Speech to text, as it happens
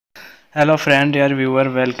Hello friend, dear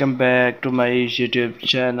viewer, welcome back to my YouTube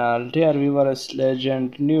channel. Dear viewers,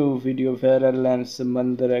 legend new video viral and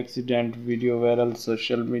Samandar accident video viral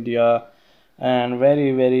social media and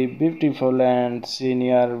very beautiful and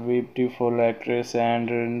senior beautiful actress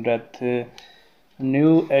and death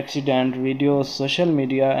new accident video social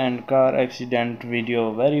media and car accident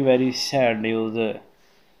video very sad news.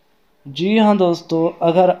 जी हाँ दोस्तों,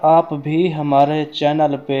 अगर आप भी हमारे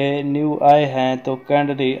channel पे new आए हैं तो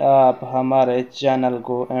काइंडली आप हमारे चैनल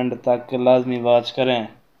को एंड तक लाजमी वॉच करें।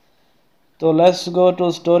 तो let's go to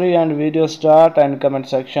story and video start and comment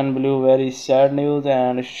section blue very sad news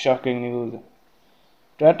and shocking news.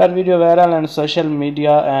 Twitter video viral and social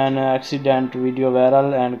media and accident video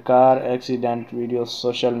viral and car accident video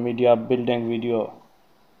social media building video.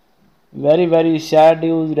 Very sad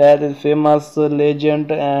news that is famous legend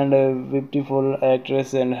and beautiful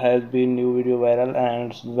actress and has been new video viral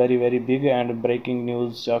and very big and breaking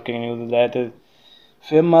news, shocking news that is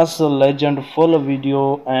famous legend full video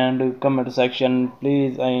and comment section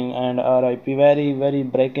please and RIP very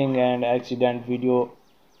breaking and accident video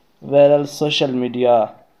viral social media।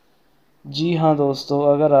 जी हाँ दोस्तों,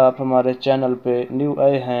 अगर आप हमारे channel पे new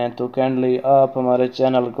आए हैं तो kindly आप हमारे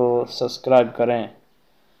चैनल को सब्सक्राइब करें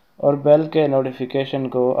और बेल के नोटिफिकेशन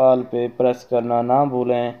को ऑल पे प्रेस करना ना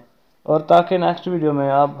भूलें और ताकि नेक्स्ट वीडियो में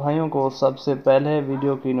आप भाइयों को सबसे पहले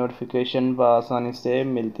वीडियो की नोटिफिकेशन आसानी से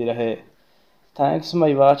मिलती रहे। Thanks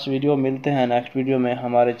my watch video. मिलते हैं नेक्स्ट वीडियो में।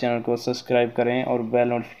 हमारे चैनल को सब्सक्राइब करें और बेल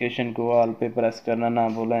नोटिफिकेशन को ऑल पे प्रेस करना ना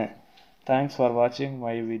भूलें। Thanks for watching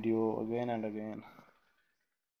my video again and again.